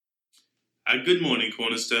Good morning,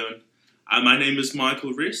 Cornerstone. My name is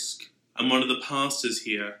Michael Risk. I'm one of the pastors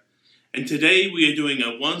here. And today we are doing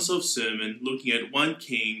a once-off sermon looking at 1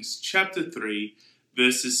 Kings chapter 3,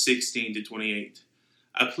 verses 16 to 28.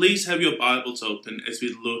 Please have your Bibles open as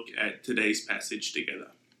we look at today's passage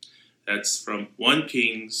together. That's from 1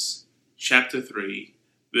 Kings chapter 3,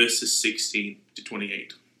 verses 16 to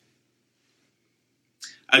 28.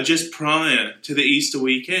 Just prior to the Easter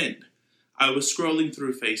weekend, I was scrolling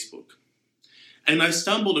through Facebook, and I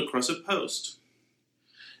stumbled across a post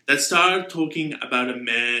that started talking about a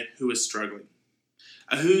man who is struggling,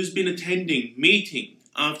 who's been attending meeting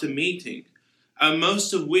after meeting,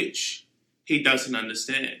 most of which he doesn't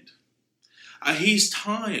understand. He's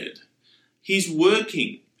tired. He's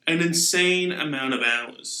working an insane amount of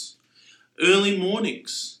hours, early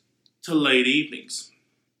mornings to late evenings.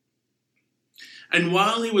 And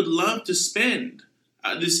while he would love to spend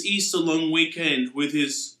this Easter long weekend with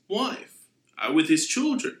his wife, with his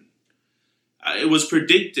children, it was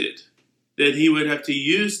predicted that he would have to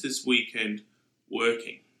use this weekend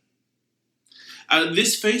working.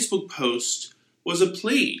 This Facebook post was a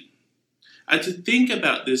plea to think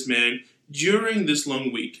about this man during this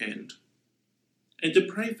long weekend and to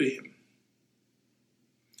pray for him.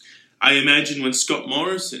 I imagine when Scott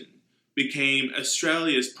Morrison became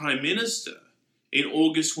Australia's Prime Minister in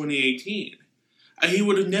August 2018, he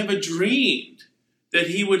would have never dreamed that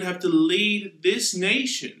he would have to lead this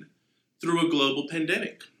nation through a global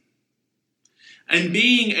pandemic. And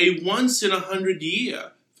being a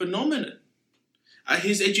once-in-a-100-year phenomenon,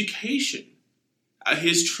 his education,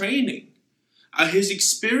 his training, his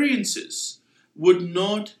experiences would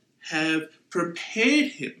not have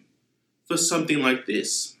prepared him for something like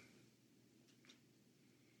this.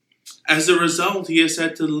 As a result, he has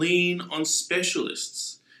had to lean on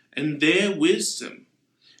specialists and their wisdom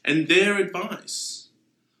and their advice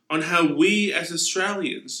on how we as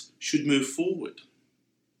Australians should move forward.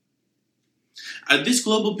 This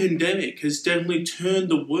global pandemic has definitely turned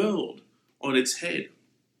the world on its head.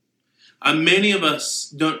 Many of us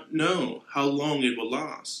don't know how long it will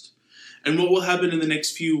last and what will happen in the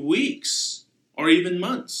next few weeks or even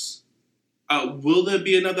months. Will there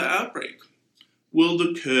be another outbreak? Will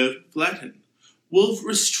the curve flatten? Will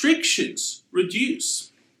restrictions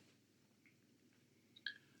reduce?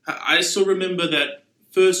 I still remember that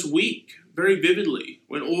first week very vividly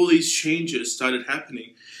when all these changes started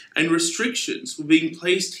happening and restrictions were being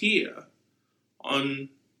placed here on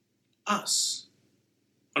us,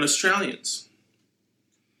 on Australians.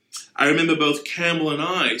 I remember both Campbell and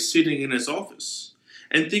I sitting in his office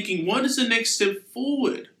and thinking, what is the next step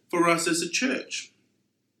forward for us as a church?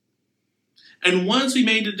 And once we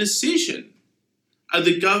made a decision,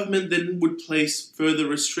 the government then would place further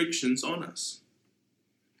restrictions on us.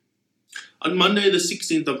 On Monday, the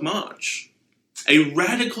 16th of March, a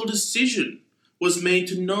radical decision was made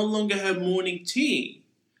to no longer have morning tea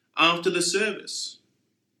after the service.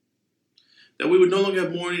 That we would no longer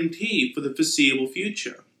have morning tea for the foreseeable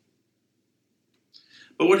future.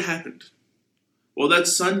 But what happened? Well, that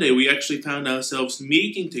Sunday, we actually found ourselves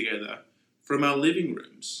meeting together from our living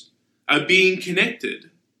rooms, being connected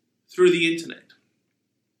through the internet.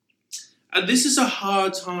 This is a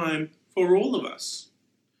hard time for all of us.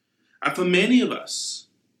 For many of us,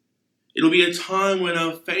 it'll be a time when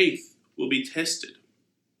our faith will be tested,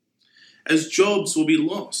 as jobs will be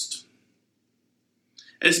lost,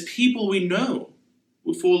 as people we know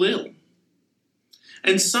will fall ill,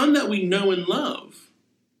 and some that we know and love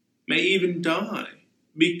may even die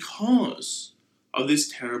because of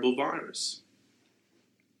this terrible virus.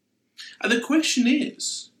 The question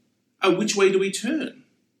is, which way do we turn?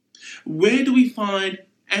 Where do we find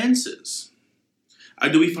answers?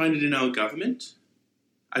 Do we find it in our government?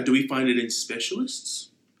 Do we find it in specialists?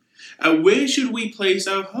 Where should we place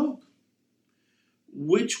our hope?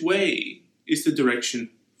 Which way is the direction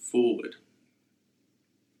forward?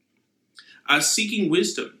 Seeking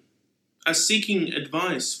wisdom, seeking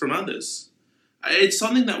advice from others, it's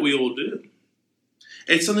something that we all do.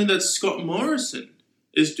 It's something that Scott Morrison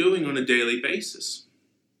is doing on a daily basis.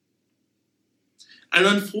 And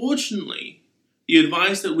unfortunately, the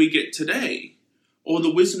advice that we get today, or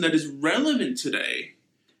the wisdom that is relevant today,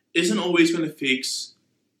 isn't always going to fix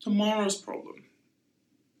tomorrow's problem.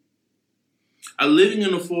 Living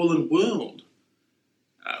in a fallen world,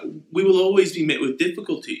 we will always be met with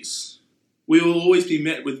difficulties. We will always be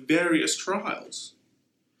met with various trials.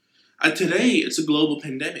 Today, it's a global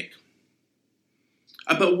pandemic.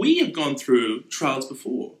 But we have gone through trials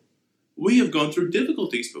before. We have gone through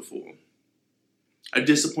difficulties before. A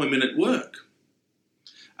disappointment at work,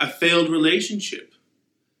 a failed relationship,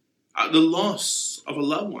 the loss of a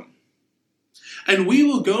loved one, And we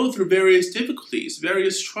will go through various difficulties,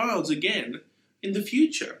 various trials again in the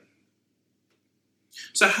future.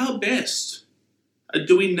 So how best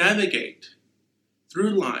do we navigate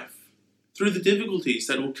through life, through the difficulties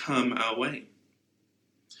that will come our way?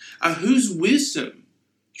 Whose wisdom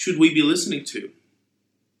should we be listening to?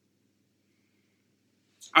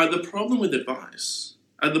 The problem with advice,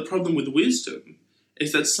 the problem with wisdom,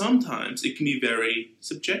 is that sometimes it can be very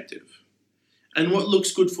subjective. And what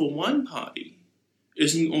looks good for one party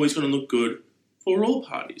isn't always going to look good for all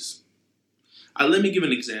parties. Let me give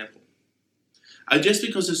an example. Just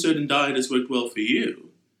because a certain diet has worked well for you,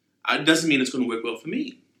 doesn't mean it's going to work well for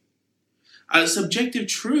me. Subjective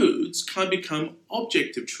truths can't become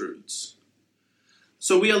objective truths.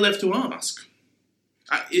 So we are left to ask,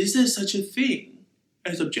 is there such a thing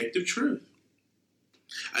as objective truth?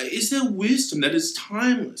 Is there wisdom that is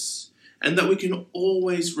timeless and that we can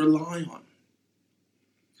always rely on?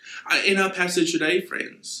 In our passage today,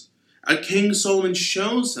 friends, King Solomon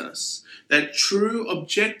shows us that true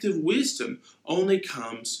objective wisdom only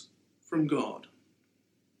comes from God.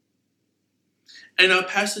 And our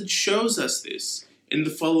passage shows us this in the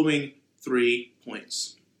following 3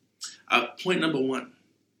 points. Point number 1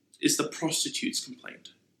 is the prostitute's complaint.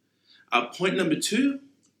 Point number 2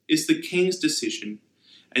 is the king's decision.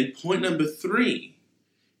 And point number 3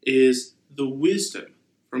 is the wisdom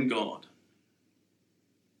from God.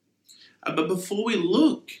 But before we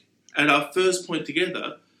look at our first point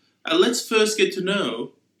together, let's first get to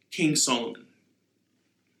know King Solomon.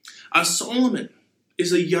 Solomon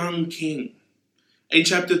is a young king. In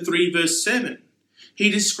chapter 3, verse 7, he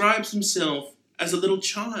describes himself as a little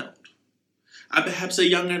child, perhaps a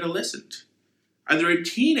young adolescent, either a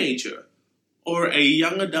teenager or a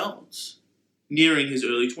young adult, nearing his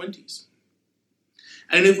early 20s.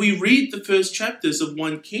 And if we read the first chapters of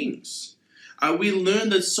 1 Kings, we learn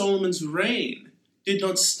that Solomon's reign did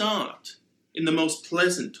not start in the most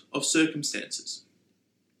pleasant of circumstances.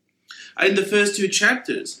 In the first 2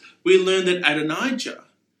 chapters, we learn that Adonijah,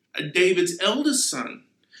 David's eldest son,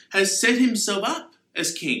 has set himself up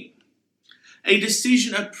as king, a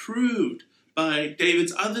decision approved by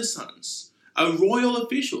David's other sons, royal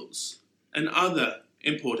officials, and other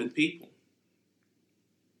important people.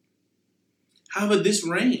 However, this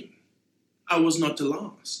reign was not to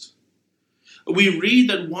last. We read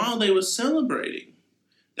that while they were celebrating,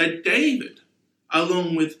 that David,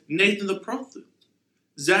 along with Nathan the prophet,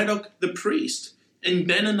 Zadok the priest, and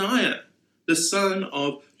Benaniah, the son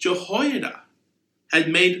of Jehoiada, had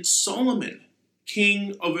made Solomon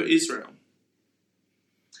king over Israel.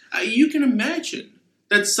 You can imagine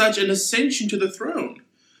that such an ascension to the throne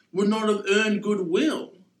would not have earned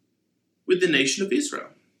goodwill with the nation of Israel.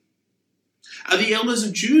 The elders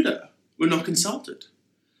of Judah were not consulted.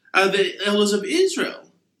 The elders of Israel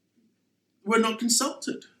were not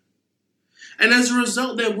consulted. And as a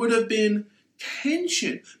result, there would have been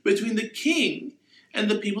tension between the king and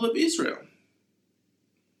the people of Israel.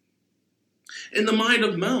 In the mind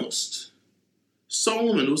of most,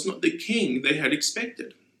 Solomon was not the king they had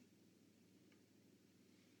expected.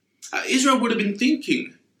 Israel would have been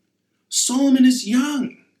thinking, Solomon is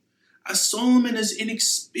young. Solomon is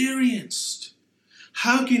inexperienced.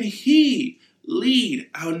 How can he lead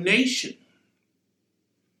our nation?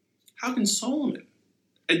 How can Solomon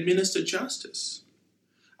administer justice?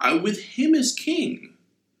 With him as king,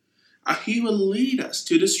 he will lead us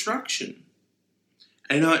to destruction,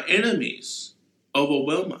 and our enemies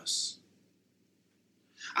overwhelm us.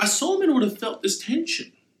 Solomon would have felt this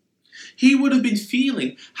tension. He would have been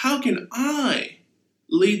feeling, how can I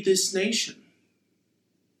lead this nation?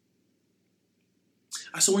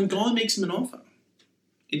 So when God makes him an offer,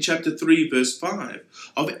 in chapter 3, verse 5,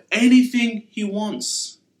 of anything he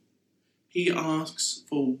wants, he asks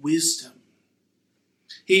for wisdom.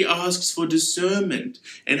 He asks for discernment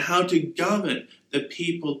and how to govern the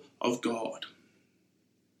people of God.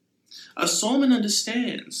 Solomon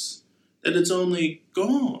understands that it's only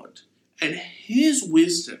God and his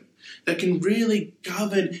wisdom that can really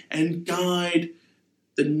govern and guide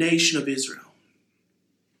the nation of Israel.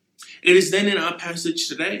 It is then in our passage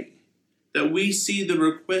today that we see the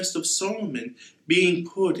request of Solomon being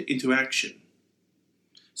put into action.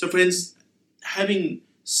 So friends, having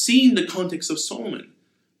seen the context of Solomon,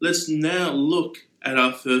 let's now look at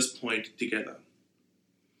our first point together.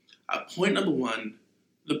 Point number 1,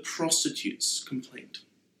 the prostitute's complaint.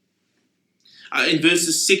 In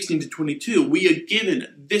verses 16 to 22, we are given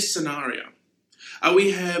this scenario.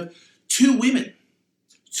 We have 2 women,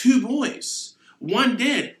 2 boys, 1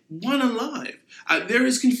 dead, 1 alive. There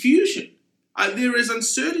is confusion. There is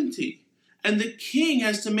uncertainty. And the king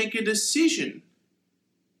has to make a decision.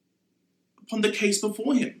 upon the case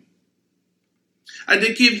before him, and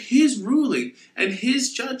to give his ruling and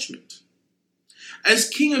his judgment. As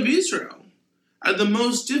king of Israel, the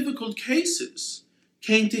most difficult cases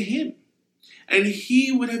came to him, and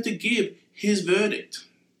he would have to give his verdict.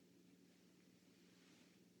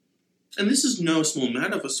 And this is no small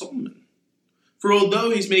matter for Solomon, for although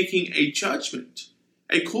he's making a judgment,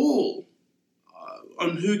 a call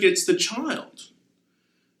on who gets the child,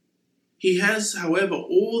 he has, however,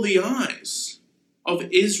 all the eyes of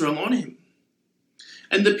Israel on him.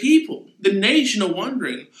 And the people, the nation, are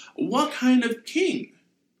wondering, what kind of king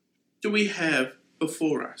do we have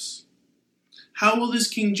before us? How will this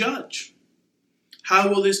king judge? How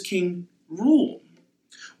will this king rule?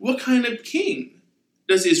 What kind of king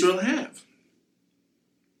does Israel have?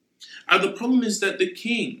 The problem is that the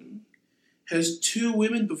king has two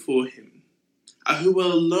women before him who were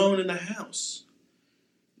alone in the house.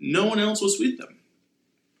 No one else was with them.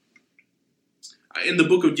 In the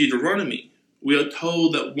book of Deuteronomy, we are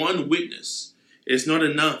told that one witness is not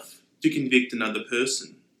enough to convict another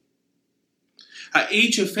person.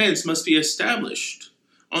 Each offense must be established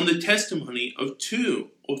on the testimony of 2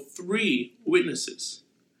 or 3 witnesses.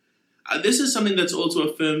 This is something that's also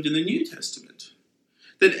affirmed in the New Testament,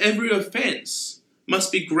 that every offense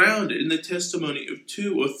must be grounded in the testimony of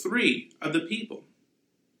 2 or 3 other people.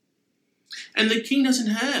 And the king doesn't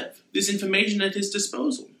have this information at his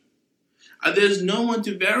disposal. There's no one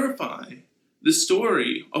to verify the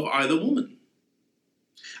story of either woman.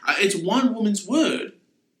 It's one woman's word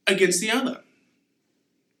against the other.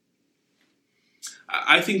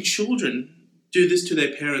 I think children do this to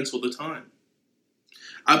their parents all the time,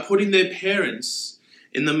 putting their parents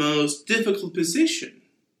in the most difficult position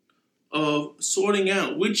of sorting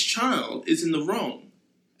out which child is in the wrong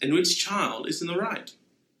and which child is in the right.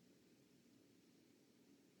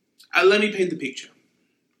 Let me paint the picture.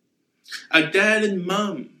 Dad and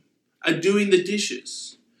mum are doing the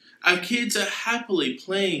dishes. Our kids are happily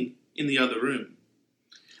playing in the other room.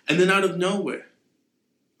 And then out of nowhere,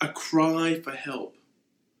 a cry for help.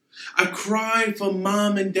 A cry for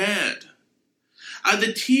mom and dad.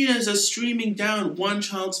 The tears are streaming down one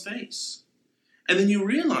child's face. And then you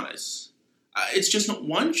realize it's just not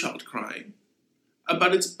one child crying,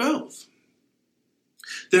 but it's both.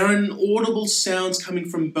 There are inaudible sounds coming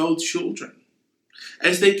from both children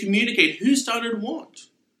as they communicate who started what,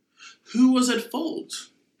 who was at fault,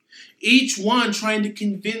 each one trying to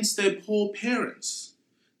convince their poor parents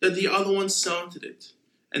that the other one started it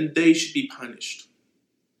and they should be punished.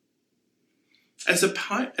 As a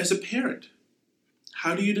parent,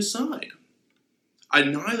 how do you decide?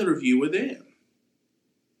 Neither of you were there.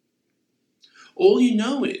 All you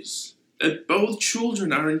know is that both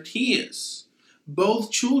children are in tears.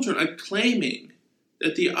 Both children are claiming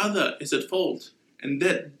that the other is at fault and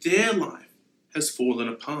that their life has fallen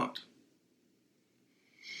apart.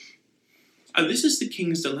 This is the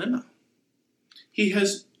king's dilemma. He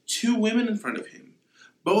has 2 women in front of him,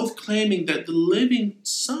 both claiming that the living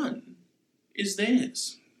son is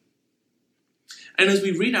theirs. And as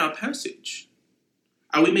we read our passage,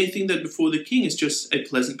 we may think that before the king is just a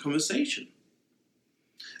pleasant conversation.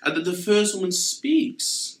 That the first woman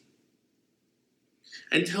speaks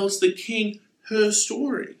and tells the king her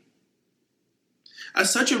story.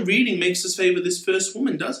 Such a reading makes us favor this first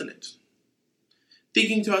woman, doesn't it?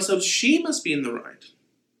 Thinking to ourselves, she must be in the right.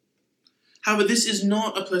 However, this is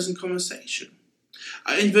not a pleasant conversation.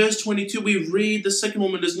 In verse 22, we read the second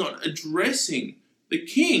woman is not addressing the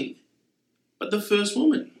king, but the first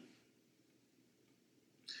woman.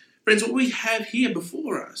 Friends, what we have here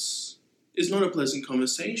before us is not a pleasant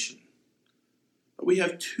conversation. But we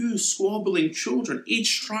have 2 squabbling children,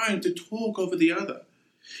 each trying to talk over the other,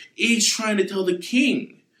 each trying to tell the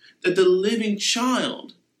king that the living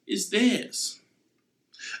child is theirs.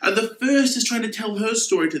 The first is trying to tell her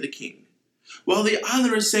story to the king, while the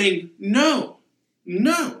other is saying, no,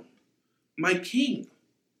 my king.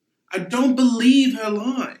 I don't believe her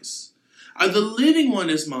lies. The living one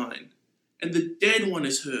is mine, and the dead one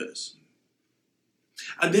is hers.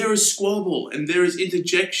 There is squabble and there is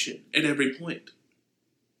interjection at every point.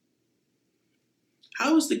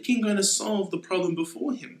 How is the king going to solve the problem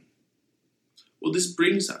before him? Well, this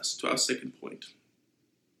brings us to our second point.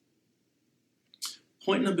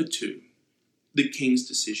 Point number 2, the king's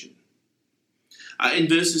decision. In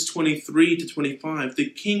verses 23 to 25, the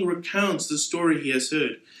king recounts the story he has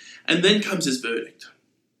heard, and then comes his verdict.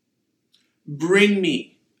 Bring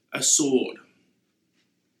me a sword.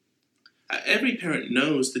 Every parent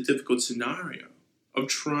knows the difficult scenario of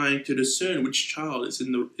trying to discern which child is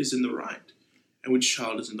in the right and which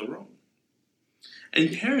child is in the wrong.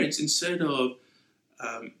 And parents, instead of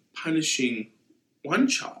punishing one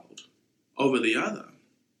child over the other,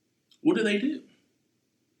 what do?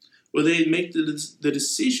 Well, they make the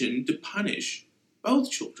decision to punish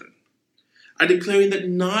both children, and declaring that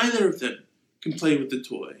neither of them can play with the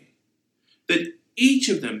toy, that each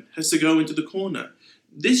of them has to go into the corner,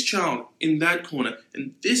 this child in that corner,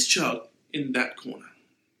 and this child in that corner.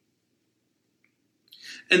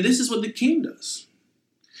 And this is what the king does.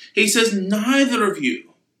 He says, neither of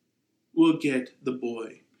you will get the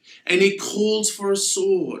boy. And he calls for a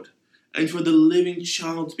sword and for the living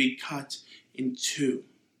child to be cut in two.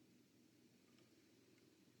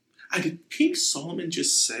 And did King Solomon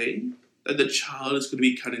just say that the child is going to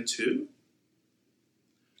be cut in two?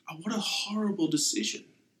 Oh, what a horrible decision.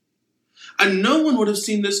 And no one would have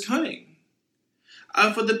seen this coming.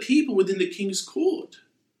 For the people within the king's court.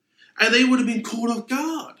 And they would have been caught off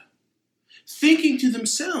guard, thinking to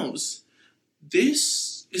themselves,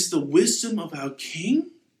 this is the wisdom of our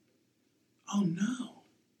king? Oh no.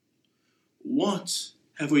 What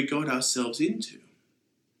have we got ourselves into?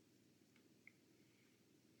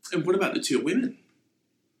 And what about the two women?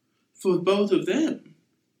 For both of them,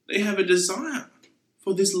 they have a desire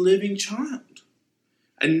for this living child.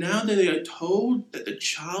 And now that they are told that the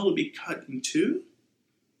child will be cut in two,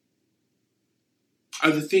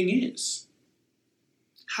 the thing is,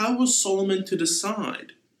 how was Solomon to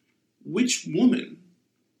decide which woman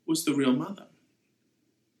was the real mother?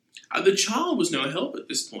 The child was no help at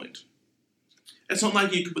this point. It's not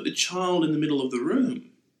like you could put the child in the middle of the room,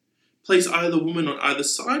 place either woman on either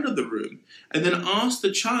side of the room, and then ask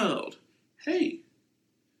the child, hey,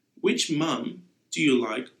 which mum do you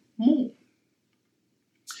like more?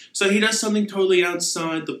 So he does something totally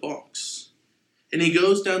outside the box, and he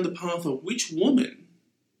goes down the path of which woman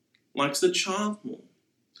likes the child more,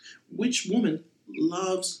 which woman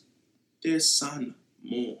loves their son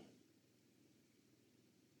more.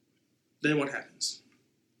 Then what happens?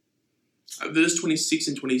 Verse 26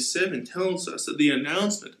 and 27 tells us that the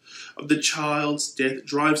announcement of the child's death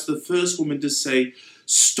drives the first woman to say,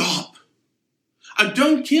 stop!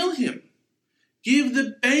 Don't kill him! Give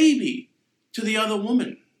the baby to the other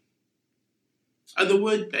woman. The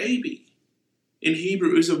word baby in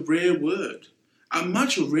Hebrew is a rare word,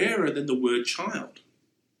 much rarer than the word child.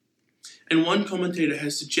 And one commentator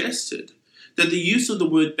has suggested that the use of the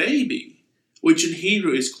word baby, which in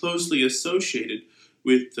Hebrew is closely associated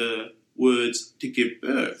with the words to give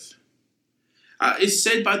birth, is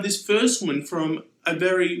said by this first woman from a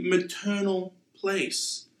very maternal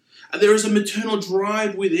place. There is a maternal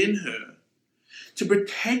drive within her to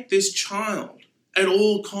protect this child at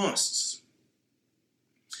all costs.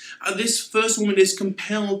 This first woman is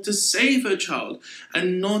compelled to save her child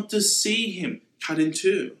and not to see him cut in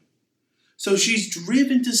two. So she's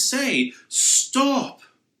driven to say, stop!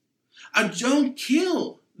 Don't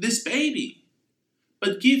kill this baby,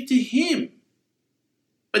 but give to him.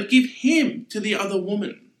 But give him to the other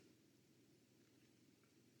woman.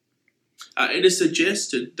 It is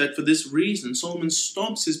suggested that for this reason, Solomon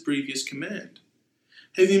stops his previous command,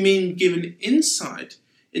 having been given insight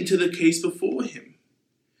into the case before him,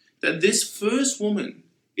 that this first woman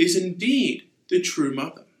is indeed the true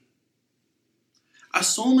mother.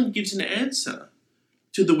 Solomon gives an answer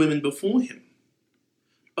to the women before him,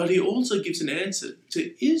 but he also gives an answer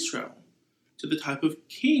to Israel, to the type of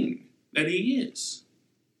king that he is.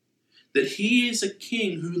 That he is a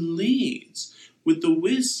king who leads with the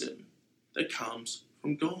wisdom that comes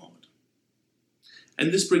from God.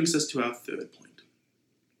 And this brings us to our third point.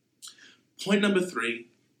 Point number 3,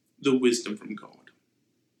 the wisdom from God.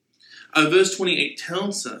 Verse 28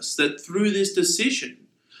 tells us that through this decision,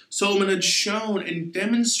 Solomon had shown and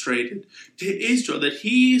demonstrated to Israel that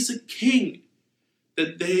he is a king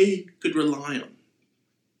that they could rely on.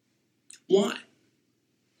 Why?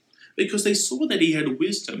 Because they saw that he had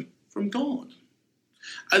wisdom from God.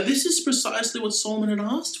 This is precisely what Solomon had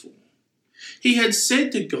asked for. He had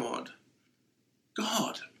said to God,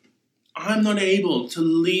 God, I'm not able to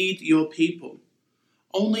lead your people.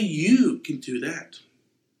 Only you can do that.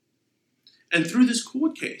 And through this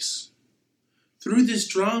court case, through this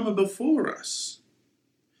drama before us,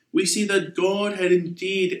 we see that God had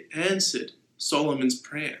indeed answered Solomon's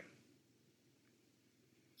prayer.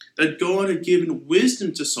 That God had given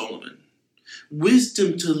wisdom to Solomon,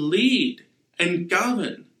 wisdom to lead and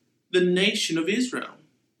govern the nation of Israel.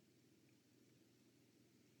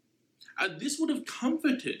 This would have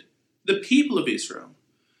comforted the people of Israel,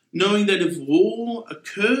 knowing that if war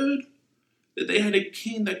occurred, that they had a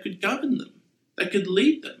king that could govern them, that could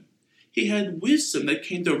lead them. He had wisdom that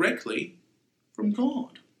came directly from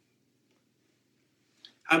God.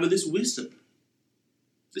 But this wisdom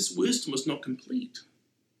was not complete.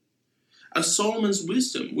 Solomon's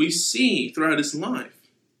wisdom we see throughout his life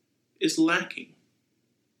is lacking.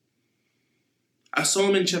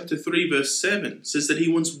 Solomon chapter 3 verse 7 says that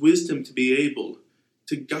he wants wisdom to be able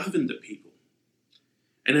to govern the people.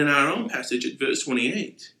 And in our own passage at verse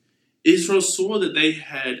 28, Israel saw that they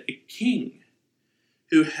had a king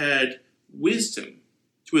who had wisdom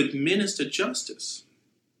to administer justice.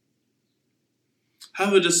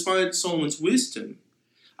 However, despite Solomon's wisdom,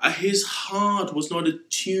 his heart was not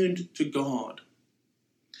attuned to God.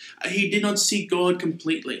 He did not see God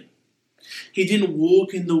completely. He didn't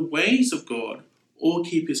walk in the ways of God or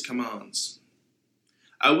keep his commands.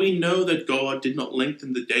 We know that God did not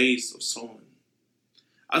lengthen the days of Solomon.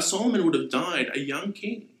 Solomon would have died a young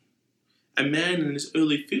king, a man in his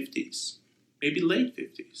early 50s, maybe late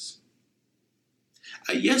 50s.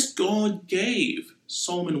 Yes, God gave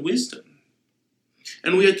Solomon wisdom.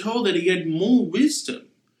 And we are told that he had more wisdom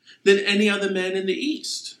than any other man in the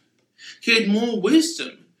East. He had more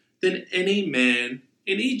wisdom than any man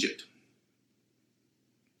in Egypt.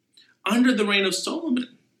 Under the reign of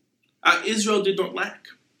Solomon, Israel did not lack.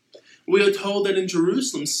 We are told that in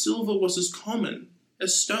Jerusalem, silver was as common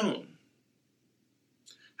as stone.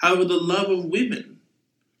 However, the love of women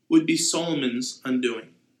would be Solomon's undoing.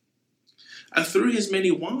 Through his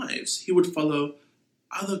many wives, he would follow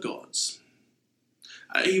other gods.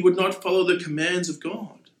 He would not follow the commands of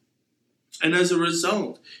God. And as a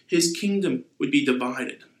result, his kingdom would be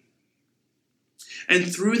divided.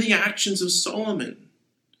 And through the actions of Solomon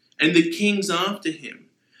and the kings after him,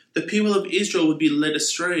 the people of Israel would be led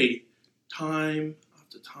astray time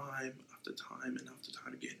after time after time and after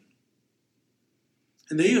time again.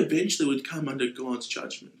 And they eventually would come under God's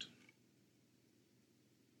judgment.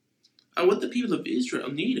 What the people of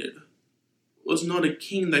Israel needed was not a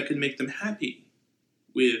king that could make them happy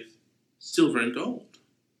with silver and gold,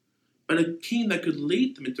 but a king that could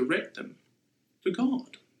lead them and direct them to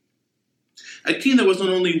God. A king that was not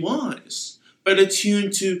only wise, but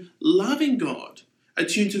attuned to loving God,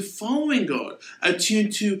 attuned to following God,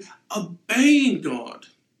 attuned to obeying God.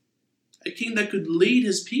 A king that could lead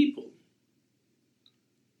his people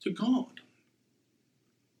to God.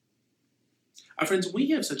 Our friends, we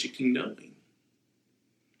have such a king, don't we?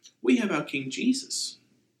 We have our King Jesus,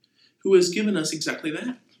 who has given us exactly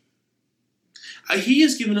that. He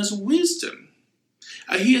has given us wisdom.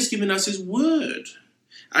 He has given us his word,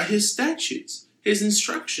 his statutes, his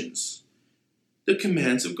instructions, the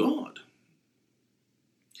commands of God.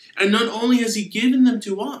 And not only has he given them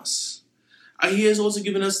to us, he has also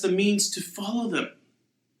given us the means to follow them.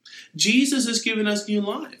 Jesus has given us new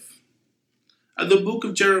life. The book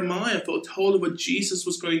of Jeremiah foretold of what Jesus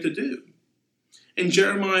was going to do. In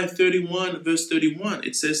Jeremiah 31, verse 31,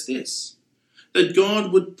 it says this, that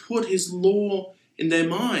God would put his law in their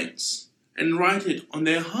minds and write it on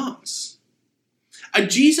their hearts.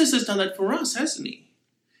 Jesus has done that for us, hasn't he?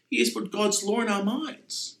 He has put God's law in our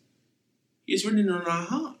minds. He has written it on our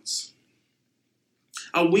hearts.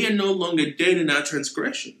 We are no longer dead in our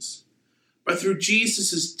transgressions, but through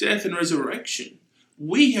Jesus' death and resurrection,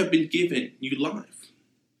 we have been given new life.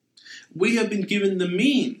 We have been given the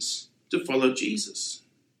means to follow Jesus.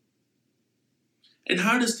 And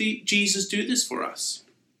how does Jesus do this for us?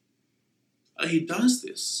 He does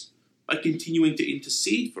this by continuing to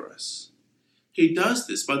intercede for us. He does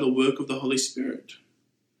this by the work of the Holy Spirit.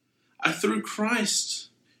 Through Christ,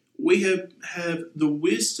 we have the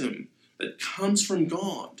wisdom that comes from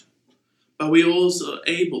God, but we're also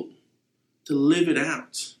able to live it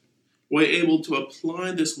out. We're able to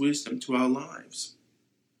apply this wisdom to our lives.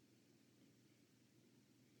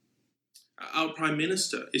 Our Prime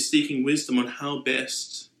Minister is seeking wisdom on how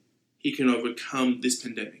best he can overcome this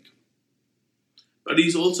pandemic. But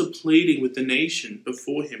he's also pleading with the nation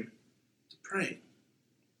before him to pray.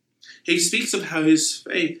 He speaks of how his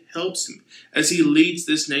faith helps him as he leads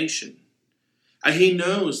this nation. He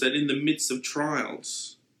knows that in the midst of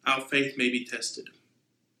trials, our faith may be tested.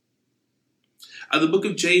 The book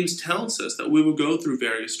of James tells us that we will go through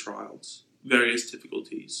various trials, various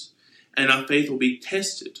difficulties, and our faith will be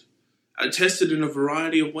tested in a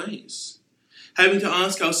variety of ways. Having to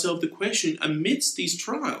ask ourselves the question, amidst these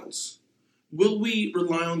trials, will we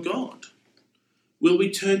rely on God? Will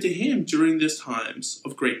we turn to him during these times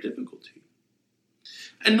of great difficulty?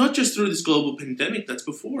 And not just through this global pandemic that's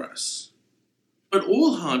before us, but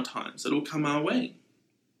all hard times that will come our way.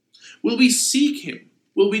 Will we seek him?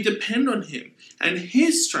 Will we depend on him and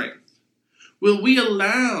his strength? Will we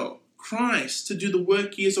allow Christ to do the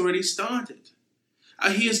work he has already started?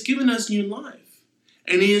 He has given us new life,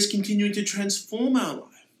 and he is continuing to transform our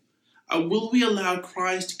life. Will we allow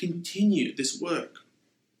Christ to continue this work?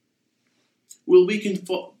 will we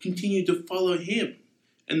continue to follow him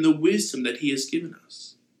and the wisdom that he has given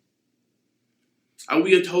us?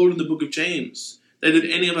 We are told in the book of James that if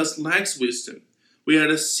any of us lacks wisdom, we are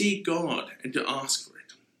to seek God and to ask for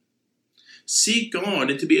it. Seek God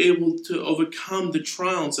and to be able to overcome the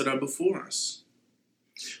trials that are before us.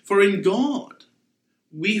 For in God,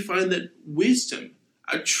 we find that wisdom,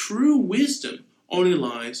 a true wisdom, only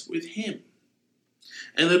lies with him.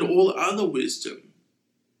 And that all other wisdom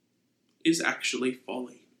is actually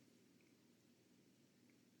folly.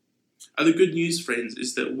 The good news, friends,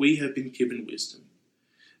 is that we have been given wisdom.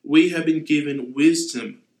 We have been given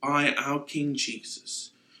wisdom by our King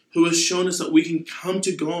Jesus, who has shown us that we can come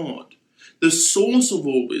to God, the source of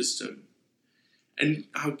all wisdom. And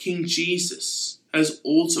our King Jesus has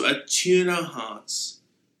also attuned our hearts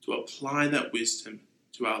to apply that wisdom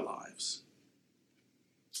to our lives.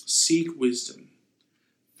 Seek wisdom.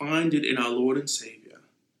 Find it in our Lord and Savior,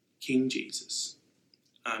 King Jesus.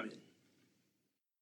 Amen.